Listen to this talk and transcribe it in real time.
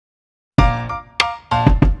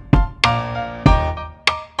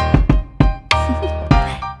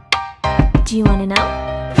Do you wanna know?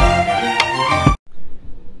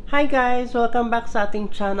 Hi guys! Welcome back sa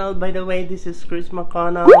ating channel. By the way, this is Chris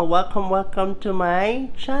McConnell. Welcome to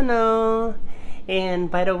my channel.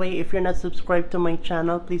 And by the way, if you're not subscribed to my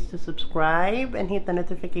channel, please to subscribe and hit the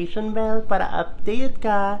notification bell para update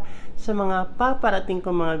ka sa mga paparating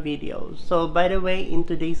kong mga videos. So by the way, in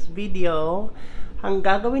today's video, ang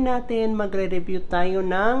gagawin natin, magre-review tayo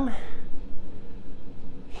ng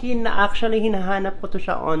actually hinahanap ko to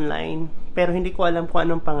siya online, pero hindi ko alam kung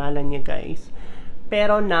anong pangalan niya guys.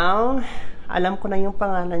 Pero now, alam ko na yung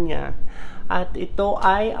pangalan niya. At ito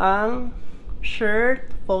ay ang shirt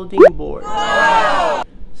folding board. Wow!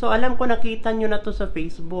 So alam ko nakita nyo na to sa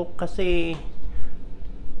Facebook kasi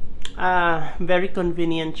very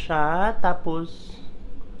convenient siya. Tapos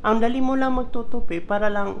ang dali mo lang magtutupi, para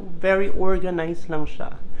lang very organized lang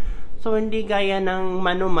siya. So hindi gaya ng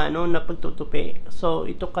mano-mano na pagtutupi. So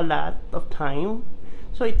it took a lot of time.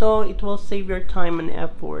 So it will save your time and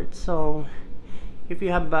effort. So if you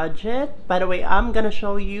have budget, by the way, I'm gonna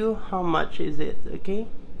show you how much is it, okay?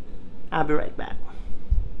 I'll be right back.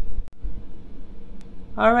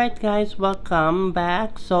 Alright guys, welcome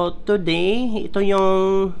back. So today, ito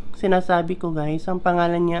yung sinasabi ko guys. Ang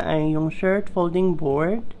pangalan niya ay yung shirt folding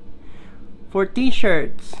board for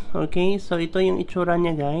t-shirts. Okay, so ito yung itsura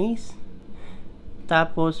niya guys.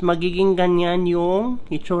 Tapos magiging ganyan yung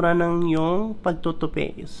itsura ng yung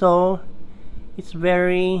pagtutupi. So it's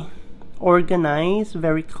very organized,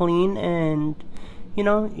 very clean, and you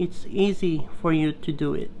know, it's easy for you to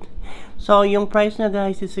do it. So yung price na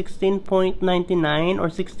guys is $16.99 or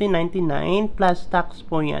 $16.99 plus tax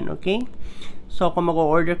po yan, okay? So kung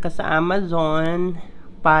mag-order ka sa Amazon,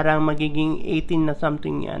 parang magiging 18 na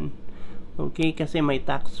something yan, okay? Kasi may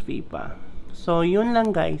tax fee pa. So yun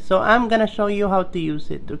lang guys. So I'm gonna show you how to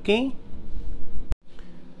use it, okay?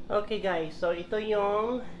 Okay guys, so ito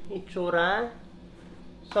yung itsura.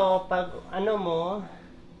 So, pag ano mo,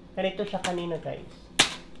 ganito siya kanina guys.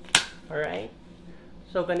 Alright?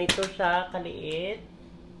 So, ganito siya kaliit.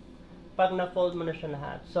 Pag na-fold mo na siya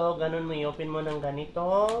lahat. So, ganun mo, i-open mo ng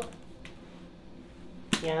ganito.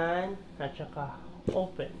 Yan. At saka,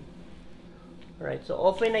 open. Alright, so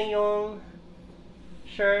open na yung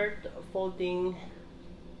shirt folding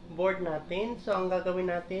board natin. So, ang gagawin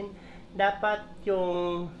natin, dapat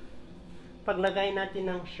yung paglagay natin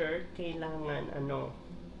ng shirt, kailangan ano,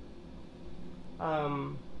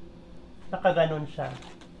 nakaganon siya.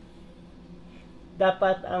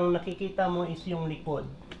 Dapat ang nakikita mo is yung likod.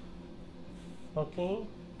 Okay?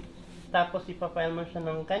 Tapos ipapile mo siya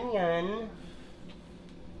ng ganyan.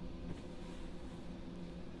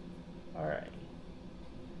 Alright.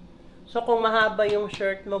 So kung mahaba yung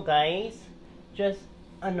shirt mo guys, just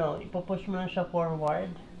ano, ipupush mo lang siya forward.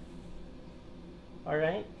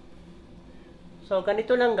 Alright? So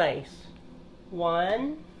ganito lang guys.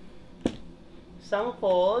 1, isang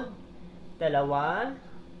fold, dalawa.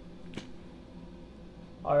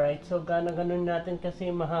 Alright, so ganun natin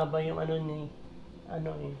kasi mahaba yung ano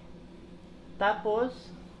eh.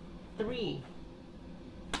 Tapos 3.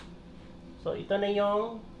 So ito na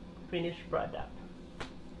yung finished product.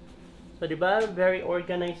 So diba, very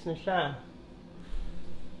organized na siya.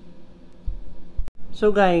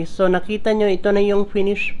 So guys, so nakita nyo, ito na yung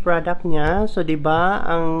finished product niya. So diba,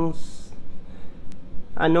 ang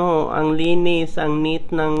linis, ang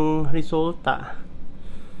neat ng resulta.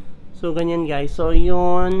 So ganyan guys. So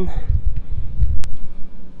yun.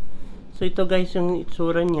 So ito guys yung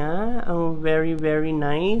itsura niya. Ang very very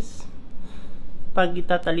nice. Pag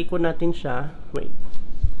itatalikod natin siya, wait.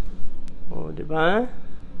 Oh, di ba?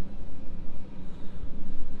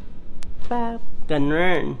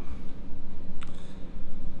 Ganun.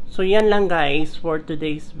 So yan lang guys for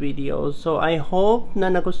today's video. So I hope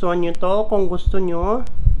na nagustuhan nyo to. Kung gusto nyo,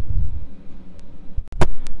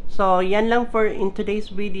 so yan lang for in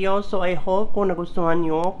today's video. So I hope kung nagustuhan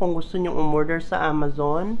nyo, kung gusto nyo umorder sa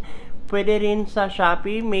Amazon, pwede rin sa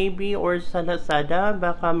Shopee maybe or sa Lazada,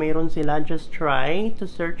 baka mayroon sila. Just try to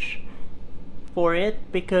search for it,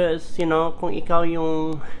 because you know, kung ikaw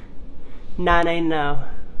yung nanay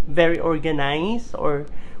na very organized, or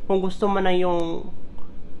kung gusto mo na yung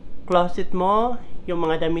closet mo, yung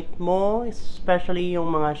mga damit mo, especially yung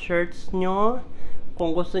mga shirts nyo,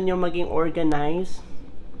 kung gusto nyo maging organized,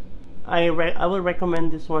 I will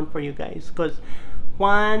recommend this one for you guys, because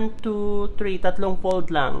 1, 2, 3, tatlong fold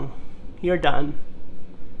lang, you're done.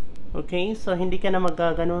 Okay, so hindi ka na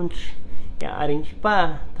magaganon, i-arrange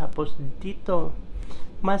pa. Tapos dito,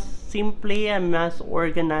 mas simple and mas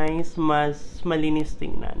organized, mas malinis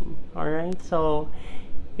tingnan. Alright, so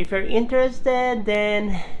if you're interested,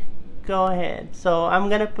 then go ahead. So I'm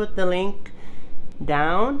gonna put the link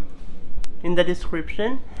down in the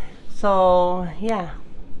description. So, yeah.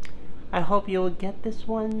 I hope you will get this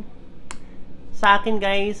one. Sa akin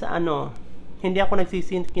guys, hindi ako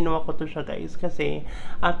nagsisi, kinuha ko to siya guys. Kasi,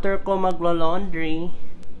 after ko maglo-laundry,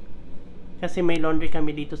 kasi may laundry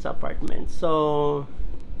kami dito sa apartment. So,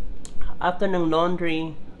 after ng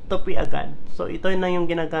laundry, tupi agad. So, ito na yung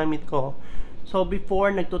ginagamit ko. So,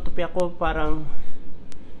 before, nagtutupi ako parang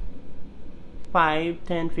 5,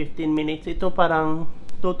 10, 15 minutes. Ito parang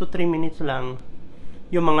 2 to 3 minutes lang.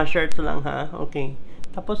 Yung mga shirts lang ha. Okay.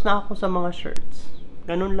 Tapos na ako sa mga shirts.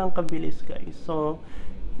 Ganun lang kabilis guys. So,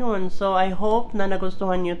 yun. So, I hope na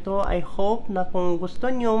nagustuhan nyo to. I hope na kung gusto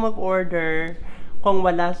nyo mag-order, kung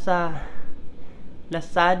wala sa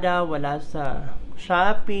Lazada, wala sa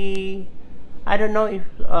Shopee, I don't know if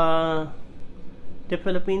the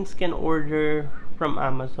Philippines can order from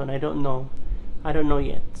Amazon. I don't know. I don't know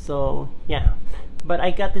yet. So, yeah. But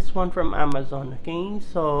I got this one from Amazon. Okay?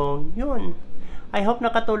 So, yun. I hope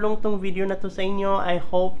nakatulong tong video na to sa inyo. I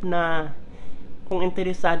hope na kung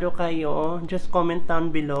interesado kayo, just comment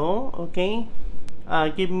down below. Okay?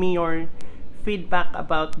 Give me your feedback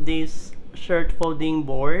about this shirt folding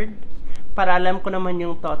board. Para alam ko naman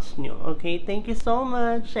yung thoughts nyo. Okay? Thank you so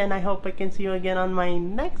much. And I hope I can see you again on my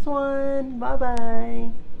next one.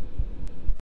 Bye-bye!